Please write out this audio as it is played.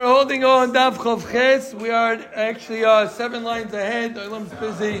holding on Daf Chav Ches. We are actually 7 lines ahead. Olam's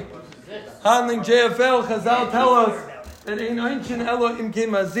busy handling JFL. Chazal tell us that in Einchin Elo Imkin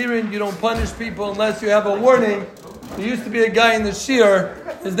Mazirin, you don't punish people unless you have a warning. There used to be a guy in the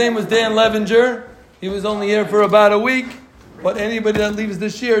Shir. His name was Dan Levinger. He was only here for about a week. But anybody that leaves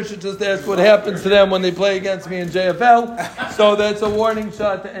the Shir should just ask what happens to them when they play against me in JFL. So that's a warning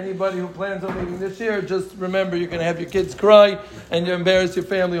shot to anybody who plans on leaving the Shir. Just remember, you're going to have your kids cry and you embarrass your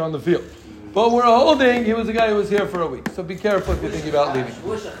family on the field. But we're holding, he was a guy who was here for a week. So be careful if you're thinking about leaving.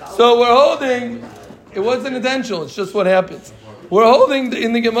 So we're holding, it wasn't intentional, it's just what happens. We're holding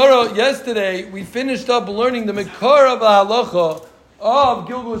in the Gemara yesterday, we finished up learning the Mekar of Halacha of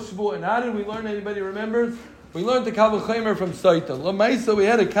Gilgul Shvuah. And how did we learn? Anybody remembers? We learned the Kavul from Saita. Lamaisa, we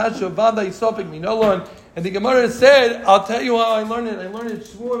had a kasha vada isofik minolon, and the Gemara said, "I'll tell you how I learned it. I learned it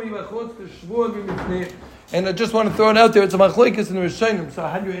shvuah mivachutz to shvuah mivnei." And I just want to throw it out there. It's a machlokes in the Rishonim. So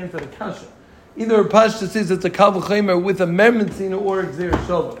how do you answer the kasha? Either a Pashta says it's a Kavul with a mermentzina or a Gzeir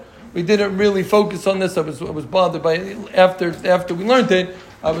Shalom. We didn't really focus on this. I was bothered by it after we learned it.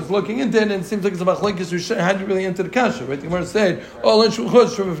 I was looking into it, and it seems like it's a machlokes. How do you really enter the kasha? Right? The Gemara said, "Oh, let's shvuah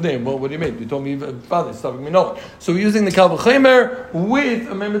from his name." Well, what do you mean? You told me, Father, stop me. No. So we're using the Kavul with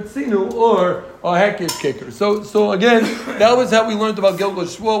a mermentzina or a hekdesh kicker. So again, that was how we learned about Gilgul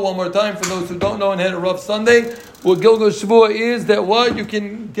Shvuah. One more time for those who don't know and had a rough Sunday. What Gilgul Shvuah is that what you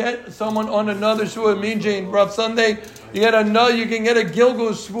can get someone on another shvuah. Minjay in rough Sunday. You get another. You can get a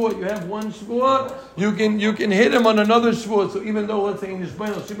Gilgul Shvuah. You have one shvuah. You can hit him on another shvuah. So even though, let's say in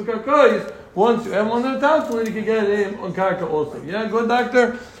Yishmael Shiva Karkais, once you have him on the towel, you can get him on Karka also. Yeah, good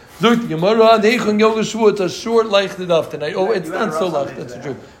doctor. It's a short life daf tonight. Oh, it's not so light. That's the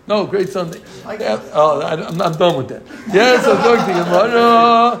truth. No, great Sunday. I'm done with that. Yes, I'm talking to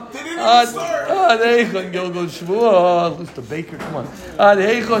Gemara. Who's the baker? Come on.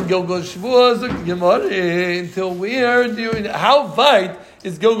 Until we are doing. How wide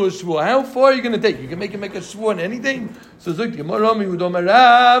is Gilgul Shvuah? How far are you going to take? You can make a shvuah on anything. So Zuk Gemara,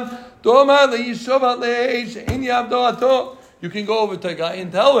 you can go over to a guy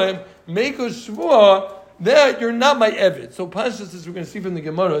and tell him, make a shvuah that you're not my Eved. So Pasha says, we're going to see from the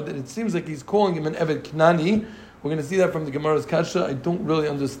Gemara that it seems like he's calling him an Eved Knani. We're going to see that from the Gemara's Kasha. I don't really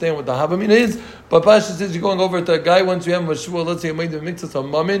understand what the Havamin is, but Pasha says you're going over to a guy once you have him a shvuah, let's say you made the mitzvah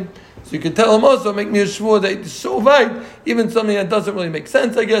on Mamin, so you can tell him also, make me a shvuah that is so wide, even something that doesn't really make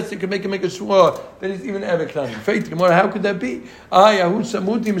sense, I guess, you can make him make a shvuah that is even Eved Knani. Faith, Gemara, how could that be? Don't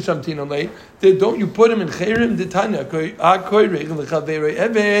you put him in Chayrim?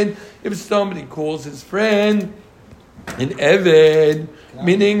 If somebody calls his friend an Eved,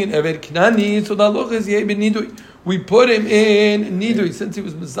 meaning an Eved Knani, so the halacha is Yeh ben Nidui. We put him in Nidui since he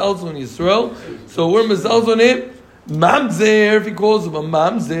was Mezalzel on Yisrael. So we're Mezalzel on him. Mamzer, if he calls him a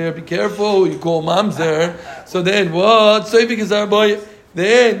Mamzer, be careful, you call Mamzer. So then what? So if he gets our boy,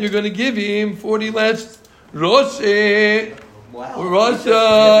 then you're going to give him 40 lashes. Rosh, if you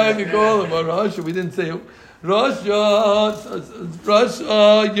call him a Rosh, we didn't say Rosh,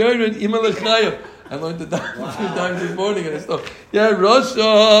 Yerin Imalachayah. I learned it 2 times this morning and I stopped. Yeah,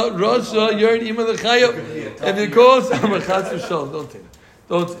 Rasha, Yerin Ima L'Chayov. If you call someone Chas V'Shalom, don't say that.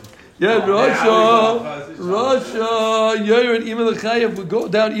 Don't say that. Yeah, Rasha, Yerin Ima L'Chayov. We go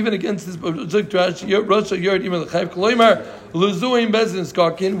down even against this. Rasha, Yerin Ima L'Chayov. Koloimar, Luzuim Bezin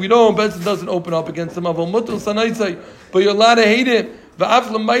Skakin. We know Bezin doesn't open up against him. Avol Mutul Sanaisai. But you're allowed to hate him. You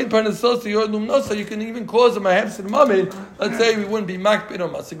can even cause him a hefsid mamid. Let's say we wouldn't be makbid or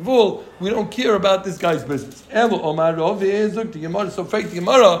masigvul. We don't care about this guy's business. So fake the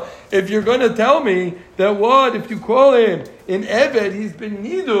Gemara. If you're going to tell me that what if you call him in Eved, he's been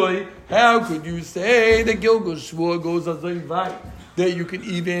nidui. How could you say that Gilgul Shvuah goes as a that you can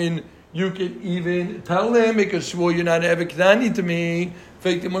even tell him make a shvuah you're not Eved Knani to me?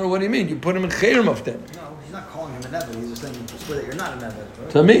 Fake the Gemara. What do you mean? You put him in chayrim of them. He's not calling him an Eved. He's just saying that you're not an Eved. Right?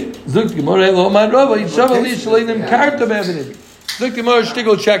 To me, Zuk Gemara lo man Rava Yishavali Shaleinim Karta Be'Eved. Zuk Gemara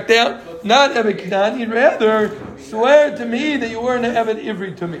shtigel checked out. Not Eved Knani, rather swear to me that you weren't an Eved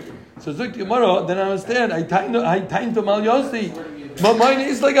ivri to me. So Zuk Gemara, then I understand. I time to Mal Yossi. My mind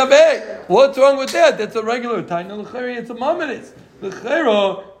is like a bag. What's wrong with that? That's a regular time. It's a mammon.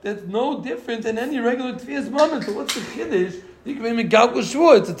 L'chera, that's no different than any regular tvias mammon. So what's the kiddush? You can make Gilgul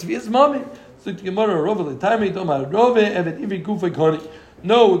Shvuah. It's a tvias mammon. So the Gemara Rava l'Taimei Tomar Rove Evet Ivri Gufay Koni.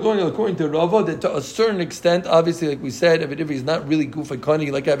 No, we're going according to Rava that to a certain extent, obviously, like we said, Evet Ivri is not really Gufay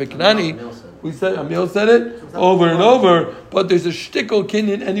Koni like Evet Knani. We said Amil said it over and over, but there's a shtickle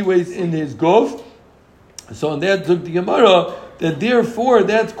kinyan anyways in his guf. So on that took the Gemara that therefore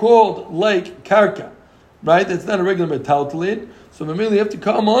that's called like karka, right? That's not a regular metaltalid. So you have to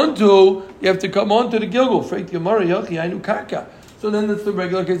come onto the Gilgul. Freit Gemara Yochi Ainu Karka. So then that's the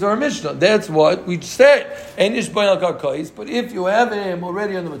regular case of our Mishnah. That's what we said. Enish Bainal Karkais. But if you have him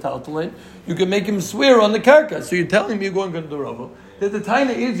already on the metaltalin, you can make him swear on the karka. So you're telling me you're going to the Rava that the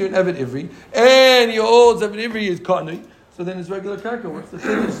taina is you're an Eved Ivri, and your old Eved Ivri is Kani. So then it's regular karka. What's the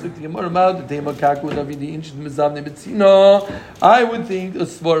chiddush? I would think the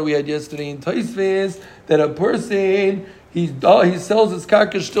svara we had yesterday in Taisvis that a person he sells his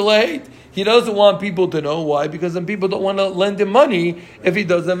karka shtileit. He doesn't want people to know. Why? Because then people don't want to lend him money if he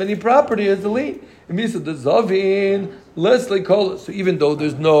doesn't have any property as a lien. It means that the zavin less like call it. So even though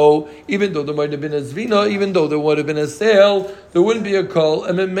there might have been a zvina, even though there would have been a sale, there wouldn't be a call.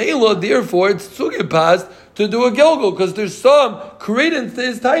 And memela, therefore, it's suge passed to do a gilgul because there's some credence to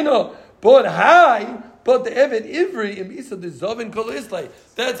his taina. But the Eved Ivri in Misa the Zavin Kol Islay.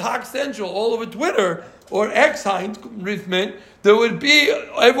 That's Hak Central all over Twitter or X Hind Rithman. There would be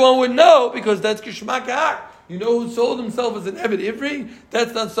everyone would know because that's Kishmak Hak. You know who sold himself as an Eved Ivri?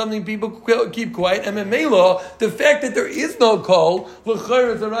 That's not something people keep quiet. MMA law, the fact that there is no call,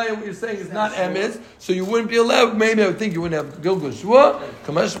 L'chayr Zaraya, what you're saying is not emes, so you wouldn't be allowed. Maybe I would think you wouldn't have Gilgul shvuah.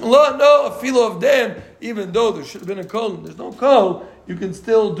 Kamash Malah, no, a filo of them. Even though there should have been a call and there's no call, you can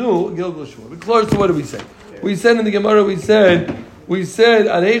still do a Gilgul shvuah. But close to what did we say? We said in the Gemara, we said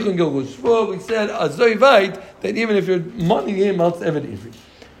Arechon Gilgul shvuah. We said Azoivite that even if you're money him, it's Eved Ivri.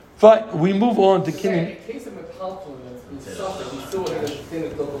 Fine. We move on to kinyan. In case of metaltalin that's been suffered, you still have a din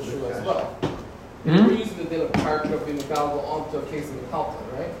of Gilgul shvuah as well. We're using the din of karka being metaltal onto a case of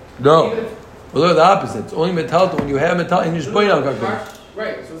metaltalin, right? No. Well, they're the opposite. It's only metaltal when you have metal and you just point out karka.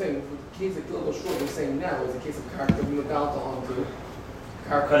 Right. So I'm saying the case of Gilgul shvuah we're saying now is a case of karka being metaltal onto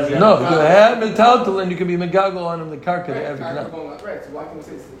karka. No, you have metaltal and you can be megagal on them the karka. Right. So why can we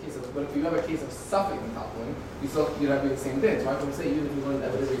say it's the case of? But if you have a case of suffix metaltalin, you'd have the same thing. So why can we say even if you learn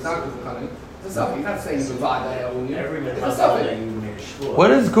that it's not good for cutting? It's a suffix. You're not saying it's a vaday. It's a suffix. What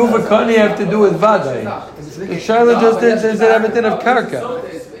does kufa kani have to do with vaday? The Charlotte just says it have a din of karka.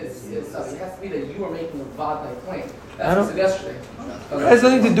 It has to be that you are making a vaday claim. That's what I said yesterday. It has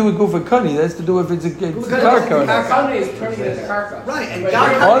nothing to do with kufa kani. That has to do with if it's a karka. Kani is turning it into karka. Right. And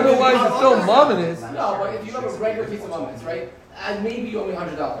otherwise, it's still mominous. No, but if you have a regular case of mominous, right? And maybe you owe me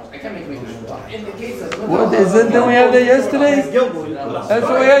 $100. I can't make $100. In the case of what isn't that we had that yesterday? That's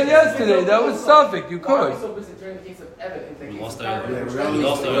what we had yesterday. That was Suffolk. You could. So busy during the case of Evan.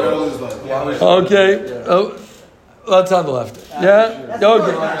 Okay. That's on the left. Yeah.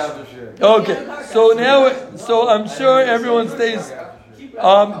 Okay. So now, I'm sure everyone stays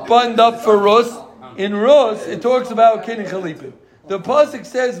buttoned up for Rus. In Rus, it talks about kinyan chalipin. The pasuk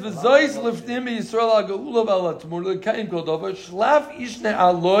says, "V'zois lifnim Yisrael ha'geula v'alatmur l'kain kol davar shlaf ishne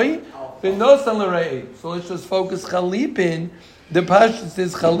aloi v'nosan l'rei." So let's just focus. Chalipin. The pasuk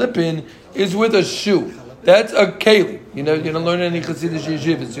says chalipin is with a shoe. That's a keli. You don't learn any Hasidic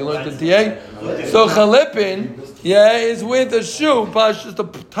yeshivas. You learn the TA. So chalipin, is with a shoe. Pasuk the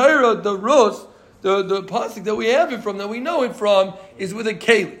Torah, the Rus, the pasuk that we have it from, that we know it from, is with a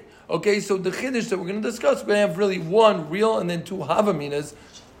keli. Okay, so the chiddush that we're going to discuss, we're going to have really one real and then two havaminas.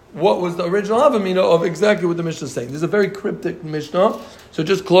 What was the original havamina of exactly what the Mishnah is saying? This is a very cryptic Mishnah. So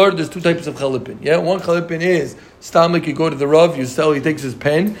just clear, there's two types of chalipin. Yeah, one chalipin is stomach. You go to the Rav, he takes his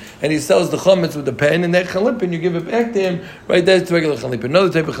pen and he sells the chametz with the pen, and that chalipin you give it back to him. Right, that's regular chalipin. Another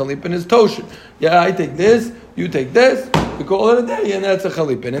type of chalipin is toshin. Yeah, I take this, you take this, we call it a day, and that's a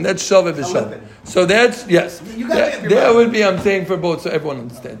chalipin, and that's shaveh b'shaveh. So that's that would be, I'm saying for both, so everyone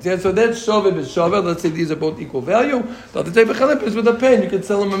understands. Yeah, so that's shaveh b'shaveh. Let's say these are both equal value. The other type of chalipin is with a pen. You can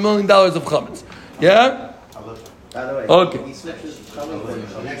sell them $1 million of chametz. Yeah. By the way, okay.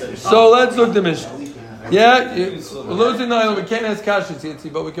 So let's look at the Mishnah. Yeah, we're losing the we can't ask kashas yet,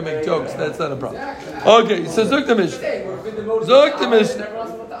 but we can make jokes. That's not a problem. Okay, so look the Mishnah. Look the Mishnah.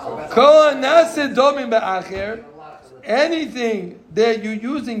 Kol nasid domim ba'acher. Anything that you're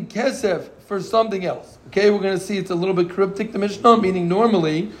using kesef for something else. Okay, we're going to see it's a little bit cryptic, the Mishnah, meaning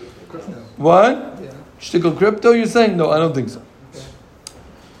normally, what? Shtickle crypto, you're saying? No, I don't think so.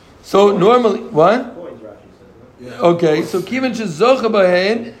 So normally, what? Okay, so kivan shezocha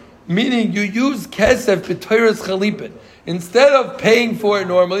b'hen, meaning you use kesef b'toras chalipin. Instead of paying for it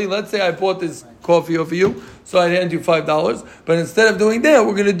normally, let's say I bought this coffee over you, so I hand you $5, but instead of doing that,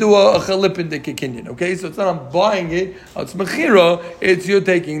 we're going to do a chalipin de kinyan. Okay, so it's not I'm buying it, it's mechira, it's you're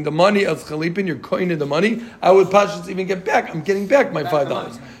taking the money as chalipin, you're coining the money. I would pashas even get back. I'm getting back my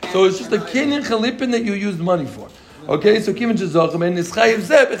 $5. So it's just a kinyan chalipin that you used money for. Okay, so kivan shezocha b'hen nischayiv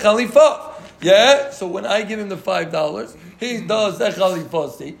zeh b'chalifah. Yeah, so when I give him the $5, he does that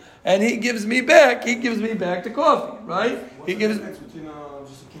chalifasi, and he gives me back the coffee, right? He gives. Between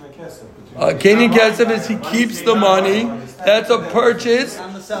Kinyan kesef is he keeps the money. That's a purchase.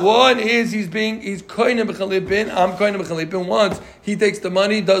 One is he's koine b'chalipin. I'm koine b'chalipin. Once he takes the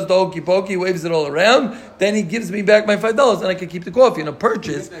money, does the hokey pokey, waves it all around, then he gives me back my $5, and I can keep the coffee. In a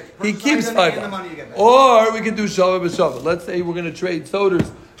purchase, he keeps $5. Or we can do shvuah b'shvuah. Let's say we're going to trade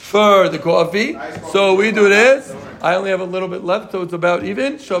sodas for the coffee. So we do this. I only have a little bit left, so it's about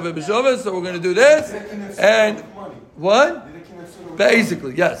even. Shvuah b'shvuah. So we're going to do this. And what?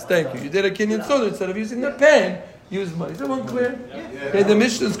 Basically, yes, thank you. You did a kinyan soda instead of using the pen. Use money. Is that one clear? Okay, the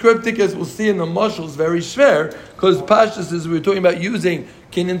Mishnah's cryptic, as we'll see in the mashal, is very schwer because Pashtus is we were talking about using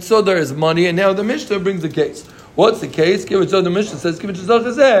kinyan soda as money, and now the Mishnah brings the case. What's the case? The Mishnah says,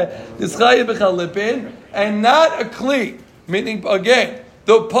 and not a kli. Meaning, again,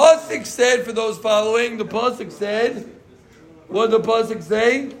 the pasuk said for those following, the pasuk said, what did the pasuk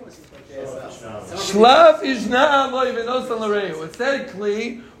say? Shlav ishna aloy v'nosan l'reu. It said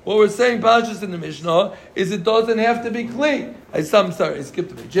kli. What we're saying, Pashtus in the Mishnah, is it doesn't have to be kli. I'm sorry, I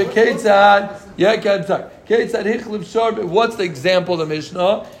skipped a bit. Ketzad hichlif shor. What's the example of the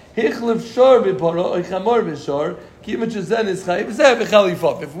Mishnah? Hichlif shor b'poro or chamor b'shor. If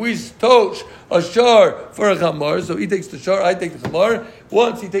we touch a shor for a chamor, so he takes the shor, I take the chamor.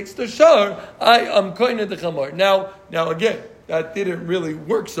 Once he takes the shor, I am koine the chamor. Now again, that didn't really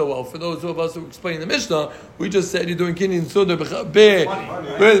work so well for those of us who explain the Mishnah. We just said you're doing kinyan soda with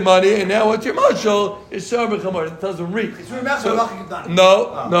money, and now what's your mashal is shor b'chamor. It doesn't read.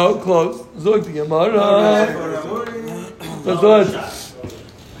 No, close. Zog the Gemara.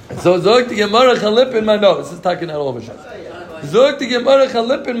 So zog the Gemara chalipin mano. This is talking out all of a Zog the Gemara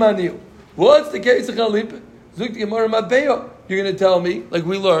chalipin manu. What's the case of chalipin? Zog the Gemara matbeyo. You're going to tell me, like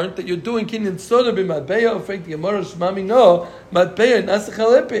we learned, that you're doing kinyan soda b'matbeyo. Frank the Gemara shmami no matbeyo nasa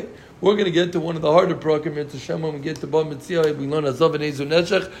chalipin. We're going to get to one of the harder programs. When we get to Bava Metzia, we learn Azav and Ezu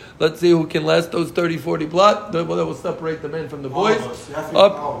Neshech. Let's see who can last those 30, 40 blot. That will separate the men from the boys.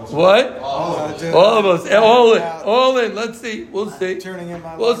 Up, what? All of us. All in. Let's see. We'll see.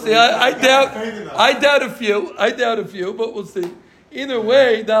 We'll see. I doubt a few, but we'll see. Either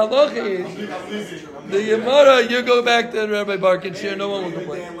way, the halacha is the Gemara. You go back to Rabbi Barkin Shir. No one will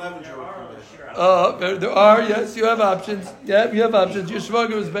complain. There are, yes, you have options. Yeah, you have options. Your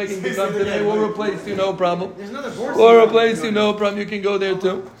shvuah is begging to come today. We'll replace you, no problem. We'll replace you, no problem. You can go there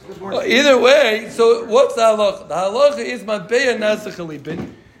too. Either way, so what's the halacha? The halacha is matbeya nasa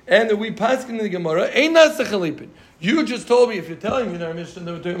chalipin, and we pass in the Gemara ain't nasa chalipin. You just told me, if you're telling me in our Mishnah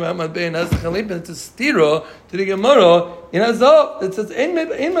that we're talking about matbeya nasa chalipin, it's a stira to the Gemara in Azav. It says ain't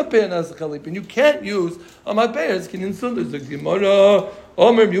matbeya nasa chalipin. You can't use a matbeya. It's kinyan soda. The Gemara.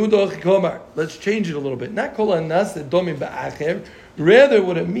 Let's change it a little bit. Not kol hanas domim ba'acher. Rather,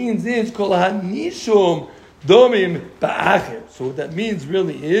 what it means is kol hanishum domim ba'acher. So what that means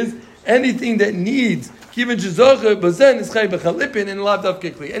really is anything that needs kiven shezocher bazen is chay b'chalipin and lav dav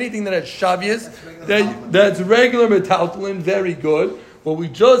kikli. Anything that has shavius, that's regular metaltalin, very good. What we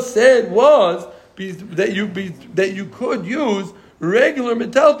just said was that you could use regular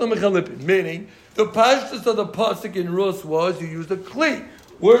metaltalin b'chalipin, meaning the pashtus of the pasuk in Rus was you use a kli.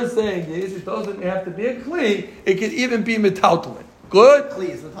 We're saying is it doesn't have to be a kli; it could even be metaltalin. Good. Kli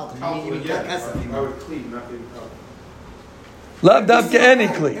is metaltalin. You mean kli, not the metaltalin. Lav davka any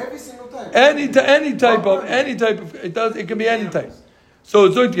kli. Every single time. Any type of it does. It can be any type. So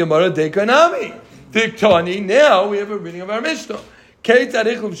it's like the Gemara dekanami. Diktani. Now we have a reading of our Mishnah.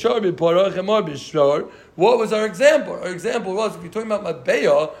 What was our example? Our example was if you're talking about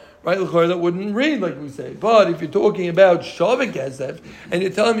matbeya, right? That wouldn't read like we say. But if you're talking about shavik kesef and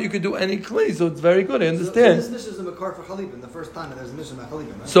you're telling me you could do any kli, so it's very good. I understand. So this is a makar for chalipin. The first time that there's a mission about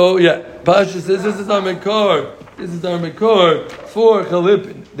chalipin, right? So yeah, Pasha says this is our makar. This is our makar for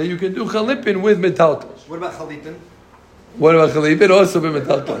chalipin. That you can do chalipin with metaltal. What about chalipin? Also with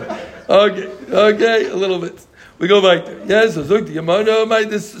metaltal. Okay, a little bit. We go back there. Yes, so Zuk the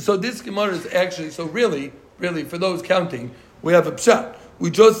Gemara. So this Gemara is actually really for those counting, we have a pshat.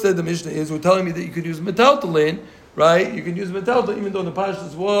 We just said the Mishnah is, we're telling me that you could use metaltalin, right? You can use metaltalin even though the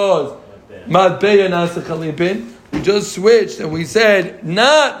pashtus was matbeya nasa chalipin. We just switched and we said,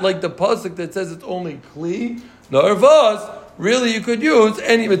 not like the pasuk that says it's only kli, nor vas, really you could use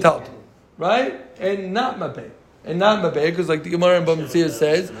any metaltalin, right? And not matbeya. And not matbeya, because like the Gemara in Bava Metzia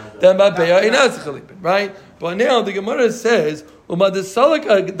says, that matbeya ain't nasa chalipin, right? But now the Gemara says, they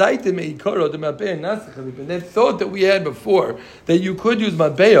thought that we had before that you could use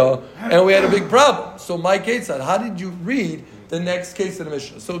matbeya, and we had a big problem. So my case said, how did you read the next case of the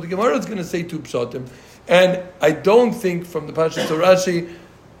Mishnah? So the Gemara is going to say two pshatim, and I don't think from the Pashas of Rashi,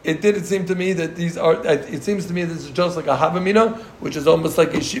 it didn't seem to me that these are. It seems to me this is just like a havamina, which is almost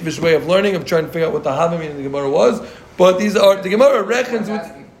like a shivish way of learning, of trying to figure out what the havamina in the Gemara was. But these are the Gemara reckons with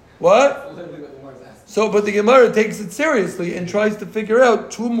what? So, but the Gemara takes it seriously and tries to figure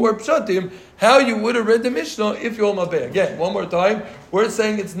out two more pshatim how you would have read the Mishnah if you're Mabeya. Again, one more time, we're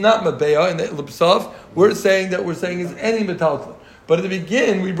saying it's not Mabeya in the Lipsaf. We're saying it's any metaltal. But at the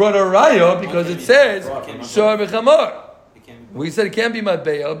beginning, we brought a raya because it says shar v'chamar. We said it can't be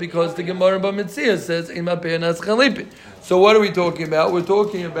Mabeya because the Gemara in Bamitzia says in Mabeya nas chalipin. So what are we talking about? We're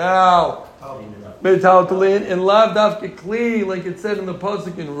talking about metaltalin and lav dafke kli, like it said in the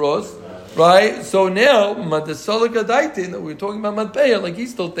pasuk in Ros. Right? So now, that we're talking about Matpeya, like he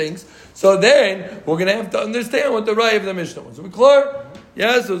still thinks. So then, we're going to have to understand what the Raya of the Mishnah was. Are we clear?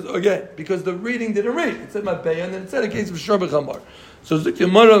 Yeah, so again, because the reading didn't read. It said Matpeya, and then it said a case of Shor B'chamar. So,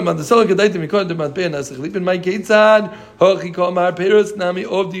 Zukimara, Matasalak Adaitim, Mikor de Matpeya, Nasachlipin, my Ketzad, Hochi Komar, Peros, Nami,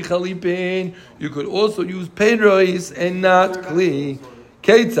 Ovdi Chalipin. You could also use Pedrois and not Kli.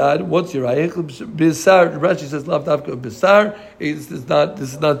 Ketzad, what's your ayich? Bisar, Rashi says lav dafka bisar. This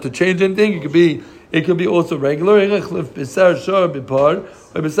is not to change anything. It could be also regular. Bisar shor bipar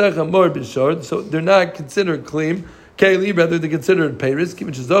or bisar chamor bishor. So they're not considered clean. Keli, rather they're considered peiris.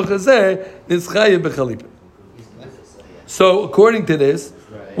 So according to this,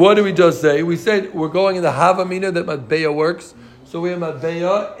 what do we just say? We said we're going in the havamina that matbeya works. So we have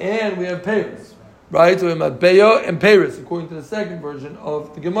matbeya and we have peiris. Right, so we have Matbeya and Paris, according to the second version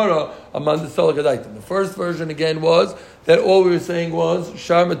of the Gemara among the Salakadaitim. The first version again was that all we were saying was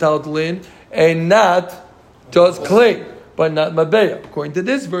Shar Metaltalin and not just Kli, but not Matbeya. According to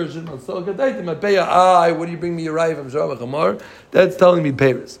this version of Salakadaitim, Matbeya, what do you bring me your Rai from Shar Chamar? That's telling me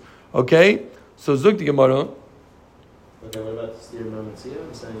Paris. Okay? So Zuk the Gemara. Okay, what about the Steer Mamatsia?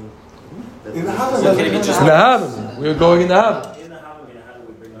 I'm saying in the Havamina. In the Havamina. We are going in the Havamina.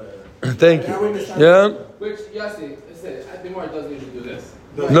 Thank you. Yeah. Which, yes, it said, the Gemara doesn't usually do this.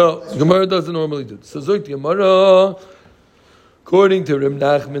 No, the Gemara doesn't normally do this. So, Zuk the Gemara, according to Reb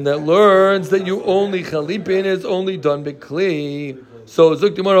Nachman, that learns that you only chalipin is only done by Kli. So, Zuk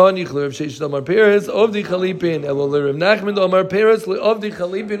the Gemara, Hani Chlev Sheish Damar Peres of the chalipin. Elo Reb Nachman Damar Peres of the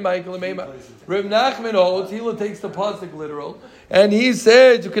chalipin. Michael Meima. Reb Nachman holds. He takes the pasuk literal, and he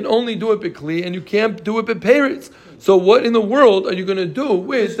says you can only do it by Kli, and you can't do it by Peres. So what in the world are you going to do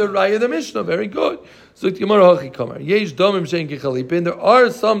with the Raya of the Mishnah? Very good. So there are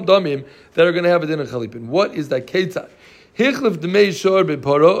some damim that are going to have a din of chalipin. What is that? Ketzad.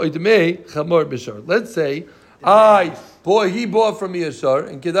 Let's say he bought from me a shar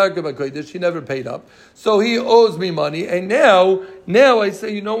and Kedarka B'Kodesh, he never paid up. So he owes me money, and now I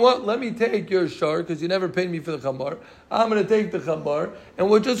say, you know what? Let me take your shar because you never paid me for the chamar. I'm going to take the chamar and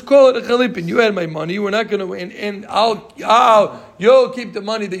we'll just call it a chalipin. You had my money. We're not going to, and you'll keep the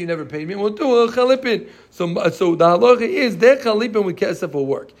money that you never paid me. And we'll do a chalipin. So the halacha is that chalipin with kesef will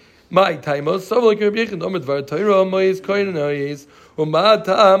work. My time was so like Rabbi Yechon Omer Dvar Torah Mois Koinais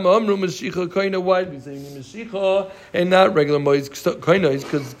Umatam Amru Mashicha Koina. Why are we saying Mashicha and not regular Mois Koinais?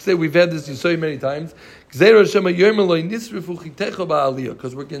 Because we've had this so many times. Because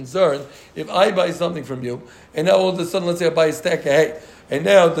we're concerned if I buy something from you and now all of a sudden, let's say I buy a stack of hay and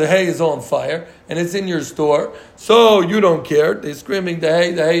now the hay is on fire and it's in your store, so you don't care. They're screaming the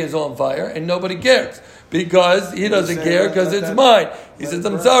hay is on fire, and nobody cares. Because he doesn't care because it's mine. He says,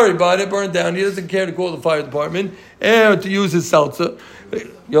 I'm sorry, but it burned down. He doesn't care to call the fire department and to use his seltzer.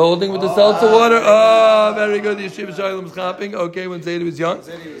 You're holding with the seltzer water? Oh, very good. The Yeshiva Shalom was clapping. Okay, when Zaidi was young.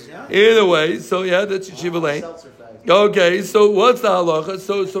 Either way, so yeah, that's Yeshiva Lane. Okay, so what's the halacha?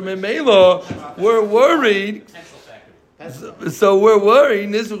 So Memela, we're worried. So we're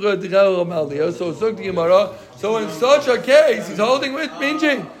worried. So in such a case, he's holding with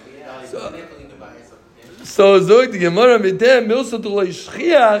Minjing. So Zog the Gemara midem milsa to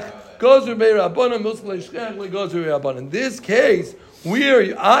leishchiach goes with Rabbanan, milsa leishchiach goes with Rabbanan. In this case,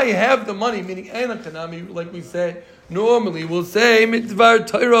 I have the money, meaning Anakanami, like we said. Normally, we'll say mitzvar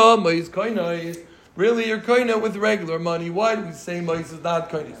Torah ma'is koinais. Really, you're koina with regular money. Why do we say ma'is is not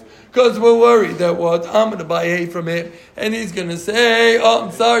koinais? Because we're worried that I'm going to buy hay from him, and he's going to say, "Oh,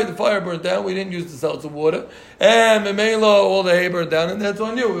 I'm sorry, the fire burned down. We didn't use the seltzer water, and all the hay burned down, and that's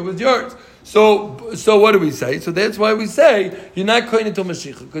on you. It was yours." So what do we say? So that's why we say you're not kohen until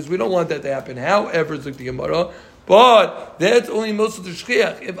mashicha, because we don't want that to happen. However, Zuk the Gemara, but that's only most of the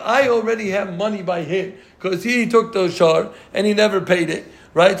shchiach. If I already have money by him, because he took the shar and he never paid it,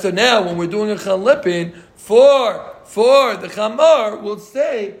 right? So now when we're doing a chalipin for the chamar, we'll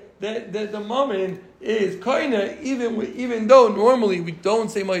say that the moment is koina, even though normally we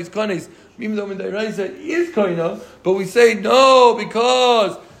don't say ma'is koines, even though in the Raisa is koina, but we say no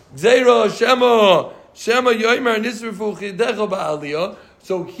because Zera Shema Yoimer Nisrifu Chidecha Ba'aliyah.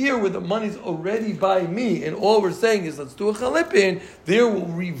 So here, where the money's already by me, and all we're saying is let's do a chalipin, there we'll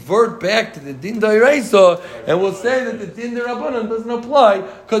revert back to the din d'oraisa, and we'll say that the din d'rabbanan doesn't apply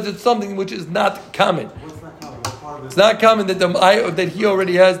because it's something which is not common. It's not common that that he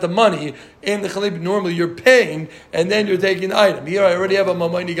already has the money in the chalipin. Normally you're paying and then you're taking the item. Here I already have a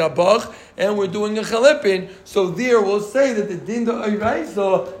mamayni gabach and we're doing a chalipin. So there we'll say that the din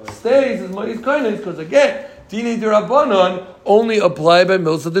d'oraisa stays as ma'is koines because again, Dini d'Rabbanan only apply by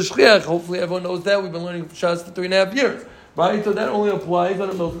mills of the shchiach. Hopefully everyone knows that. We've been learning Shas for 3.5 years. Right? So that only applies on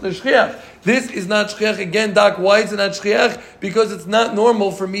the mills of the shchiach. This is not shchiach. Again, Doc, why is it not shchiach? Because it's not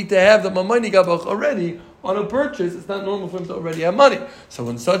normal for me to have the mamayni gabach already on a purchase. It's not normal for him to already have money. So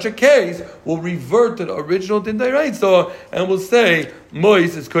in such a case, we'll revert to the original din d'oraisa and we'll say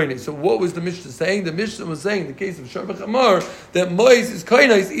mois is koines. So what was the Mishnah saying? The Mishnah was saying in the case of sharbach amar that mois is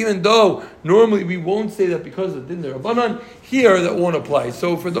koines, even though normally we won't say that because of din d'Rabbanan. Here that won't apply.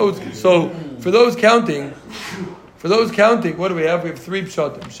 So for those counting, what do we have? We have 3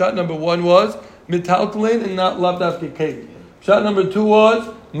 pshatim. Pshat number 1 was mitaltalin and not lavdavke keli. Pshat number 2 was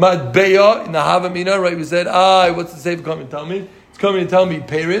madbeya in the havamina. Right? We said, what's the sefer coming to tell me? It's coming to tell me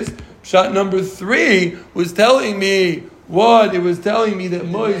Paris. Pshat number 3 was telling me what? It was telling me that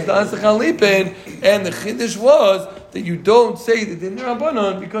mois das chalipin, and the hekdesh was that you don't say that in the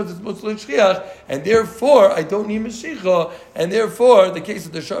Rabbanon because it's Muslim Shchiach, and therefore I don't need mashicha, and therefore the case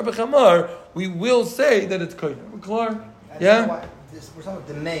of the sharbach amar, we will say that it's kohen. Klar? Yeah? We're talking about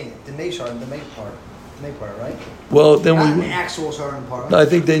the main shard, the main part, right? Well, then not the actual shard and part. No, I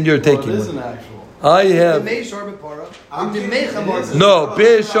think then you're taking it is one. an actual. I have... The main shard and part. No,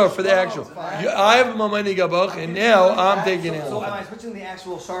 bishar for the actual. I have a mamani gabach, and now I'm taking it. So am I switching the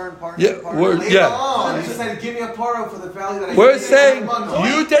actual shard and part? Yeah, You just said give me a paro for the value that I we're saying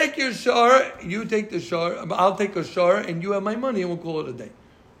you take your shar, you take the shar, I'll take a shar, and you have my money, and we'll call it a day.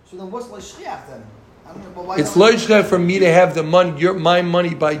 So then what's l'shchiach then? I don't know, why it's l'shchiach for me to have the money, my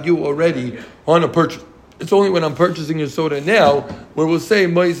money by you already on a purchase. It's only when I'm purchasing your soda now where we'll say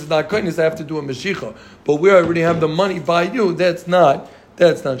mois is not kindness. I have to do a mashicha. But we already have the money by you. That's not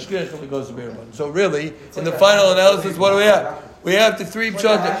shchiach. It goes to Birban. So really, in the final analysis, what do we have? We have the 3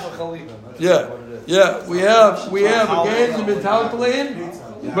 pshatim. Yeah. We have again the metaltalin.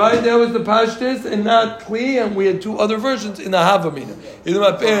 Right, that was the pashtus and not kli, and we had 2 other versions in the havamina. Either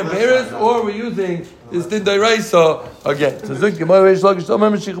mapeh and peres, or we're using this din d'oraisa again.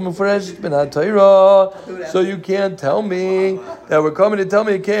 So you can't tell me that we're coming to tell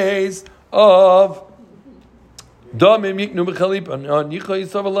me a case of Damim yiknu b'chalipin. Nicha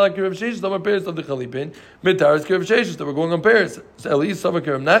yisav alak Rav Sheshes. Damar Peres of the chalipin. Mitaris Rav Sheshes. That we're going on Peres. Eli yisav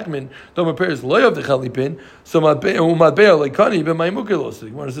Rav Nachman. Damar Peres loy of the chalipin. So madbeya lekani b'maymukilos. The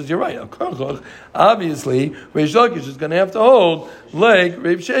Gemara says you're right. Obviously, Reish Lakish is going to have to hold like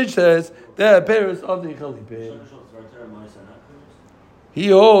Rav Sheshes says that Peres of the chalipin. He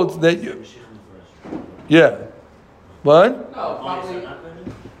holds that you. Yeah. What? No, probably.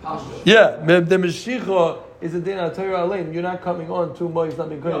 Yeah, the mashicha is a din al Torah alein. You're not coming on to mois not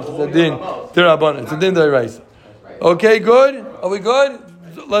being kodesh. It's a din d'Rabbanan. It's a din d'oraisa. Okay, good. Are we good?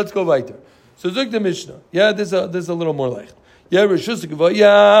 So let's go right there. So zuk the Mishnah. Yeah, there's a little more like. Yeah, reshus geva.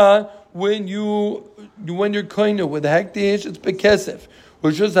 Yeah, when you're koine with hekdesh, it's bekesef.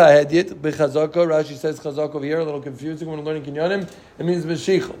 Reshus ha'edit bechazaka. Rashi says chazaka over here. A little confusing when we're learning kinyanim. It means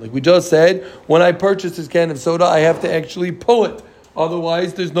mashicha. Like we just said, when I purchase this can of soda, I have to actually pull it.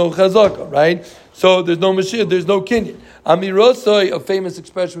 Otherwise, there's no chazaka, right? So there's no mashiach, there's no kinyan. Amirosoi, a famous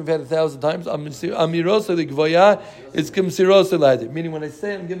expression we've had 1,000 times. Amirosoi, the gvaya, is kimsirosoi ladir. Meaning, when I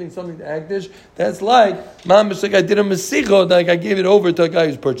say I'm giving something to hekdesh, that's like, mamish, like I did a masicha, like I gave it over to a guy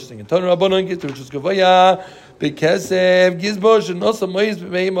who's purchasing it. Tanu rabbanon git, which is gvaya, bekesev, gizbosh, and also mois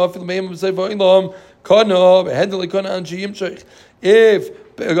b'meim, afil meim, b'sefer ilam, kono, b'hedel ikona an shiyim shoich. If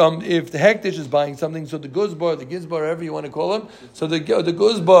the hekdesh is buying something, so the guzbar, the gizbar, whatever you want to call him, so the guzbar, the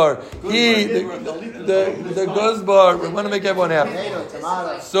guzbar, we want to make everyone happy.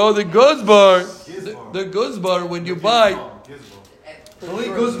 So the guzbar, when you buy,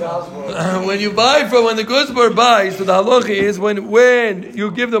 when the guzbar buys, so the halacha is when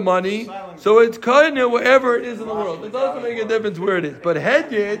you give the money, so it's kind of wherever it is in the world. It doesn't make a difference where it is. But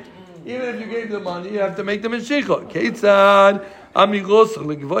hedged, even if you gave the money, you have to make the mashicha. Keitzad. No matter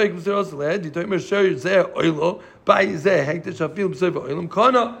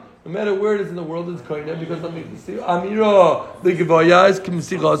where it is in the world, it's koine because amira the gevaya is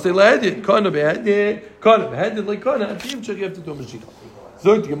kimsicha seledit koine behedit koine behedit like koine at him you have to do mashiach.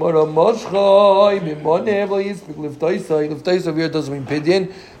 Zogt Gemara Moshcha b'moneh v'yispik liftaisa. Liftaisa here doesn't mean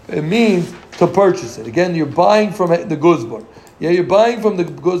pidyon. It means to purchase it. Again, you're buying from the guzbar. Yeah, you're buying from the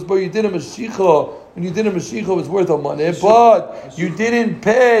guzbar. You did a mashicha. When you did a mashicha, it was worth of money, but you didn't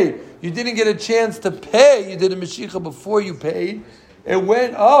pay. You didn't get a chance to pay. You did a mashicha before you paid. It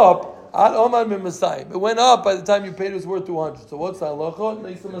went up. It went up by the time you paid. It was worth 200. So what's the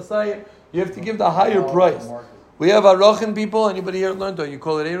halacha? You have to give the higher price. We have arochin people. Anybody here learned? Or you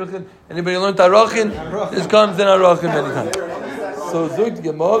call it arochin? Anybody learned arochin? This comes in arochin many times. So zuk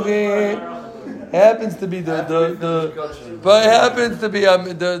gemogin happens to be the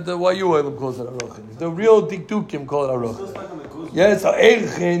why you oilam calls it arochin. The real dikdukim call it arochin. Yes,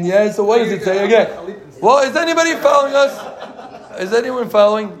 eichin. Yes. So what does it say again? Well, is anybody following us? Is anyone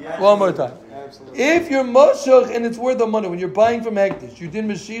following? One more time. If you're mashach and it's worth the money, when you're buying from hekdesh, you did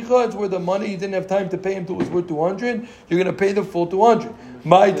mashicha, it's worth the money, you didn't have time to pay him till it was worth 200, you're going to pay the full 200.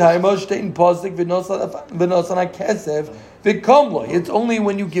 My time, it's only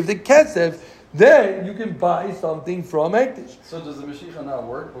when you give the kesef, then you can buy something from hekdesh. So does the mashicha not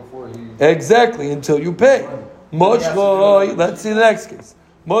work before he... Exactly, until you pay. Let's see the next case.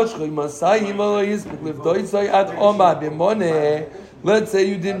 Let's say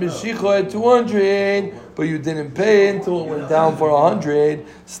you did mashicha at 200, but you didn't pay until it went down for 100.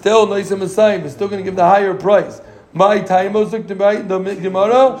 Still, nice and Messiah is still going to give the higher price. My time was the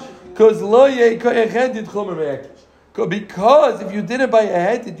Gemara because if you didn't buy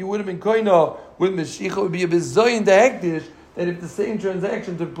a hekdesh, you would have been koina with mashicha. It would be a bizoy in the hekdesh. That if the same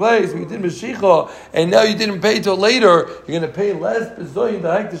transaction took place, we did mashicha, and now you didn't pay till later, you're going to pay less bezoyin the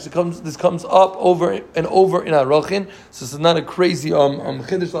hekdesh. This comes up over and over in arochin. So this is not a crazy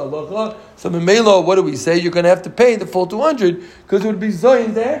hekdesh halacha. So memelo, what do we say? You're going to have to pay the full 200 because it would be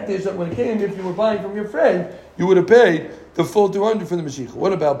zoyin the hekdesh that when it came, if you were buying from your friend, you would have paid the full 200 for the mashicha.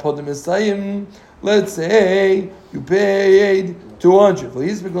 What about podim esayim? Let's say you paid 200. So the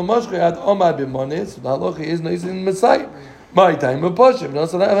halacha is nice in Messiah. My time of Pashem. No,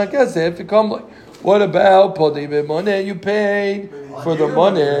 so that I guess if you come like, what about Podei money? You paid for the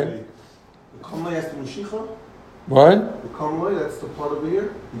money. The Kamlai has the Mashicha. What? The Kamlai, that's the part over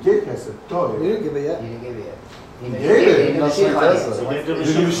here. You gave Kesef. You didn't give it yet. You didn't give it yet. You gave it. You gave Mashicha. So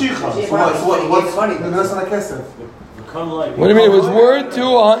what's that's not Kesef? What do you mean? It was worth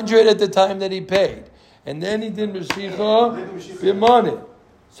 200 at the time that he paid, and then he did Mashicha b'money.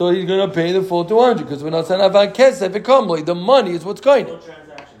 So he's going to pay the full 200 because we're not saying about kesef. The money is what's going. No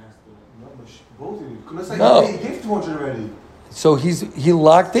transaction has to. No. He gave 200 already. So he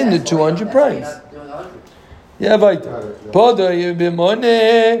locked in the 200 price. Yeah, right.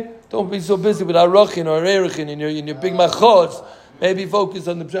 Don't be so busy with arochin or erechin in your big machos. Maybe focus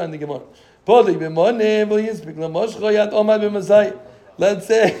on the pshat and the gemara. Let's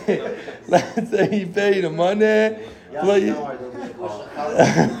say he paid the money.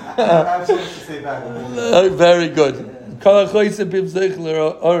 Very good.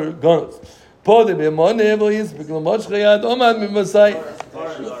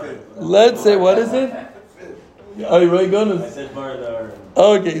 Let's say, what is it? Are you right, Gunners?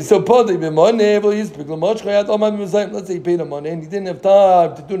 Okay, so let's say he paid the money and he didn't have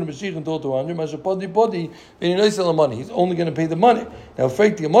time to do the mashiach until 200. He's only going to pay the money. Now,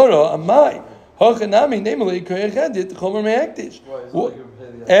 fake the Gemara, amai. And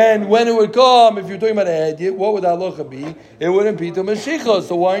when it would come, if you're talking about a hekdesh, what would halacha be? It wouldn't be to mashicha.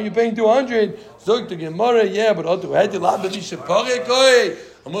 So why aren't you paying 200? Zok to Gemara, yeah, but also hekdesh lab mishapare koi.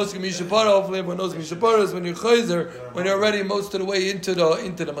 Almost mishapara. Hopefully, everyone knows mishapara is when you're chayzer, when you're already most of the way into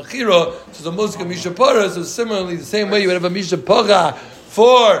the machira. So the most mishapara. So similarly, the same way you would have a mishapara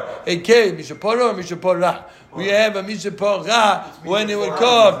for a cave, mishapara or mishapara. We have a mishapara when it would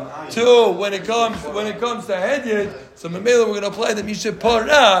come to when it comes to hekdesh. So Mamela, we're going to apply the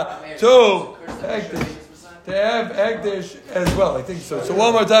mishapara to hekdesh. To have hekdesh as well, I think so. So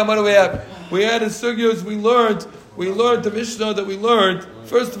one more time, what do we have? We had a sugyos we learned the Mishnah that we learned.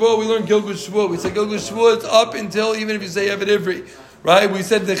 First of all, we learned Gilgul shvuah. We said Gilgul shvuah is up until even if you say ivri. Right? We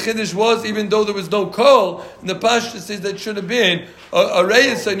said the chiddush was, even though there was no kol, and the Pashta says that should have been a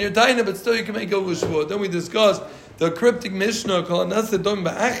reis on your taina, but still you can make Gilgul shvuah. Then we discussed the cryptic Mishnah called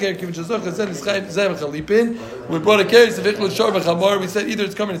chalipin. We brought a case of ichlut shor v'chamor. We said either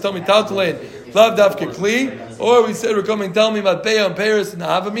it's coming to tell me tautalein lav dafke kli, or we said we're coming to tell me about beya and paris and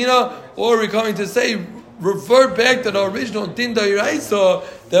havamina, or we're coming to say revert back to the original din da'iraisa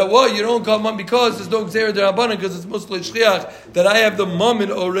that what you don't come on because there's no gzera d'rabbanan because it's muslim shliach that I have the moment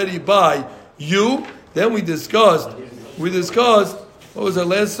already by you. Then we discussed. What was our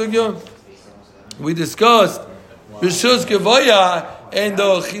last sugya? We discussed Rishus Kavaya and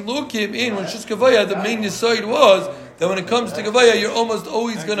the Chilukim in when Rishus Kavaya, the main yisoid was that when it comes to Gavaya, you're almost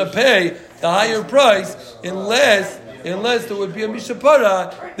always going to pay the higher price unless there would be a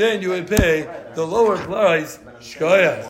Mishapara, then you would pay the lower price. Shkoyach.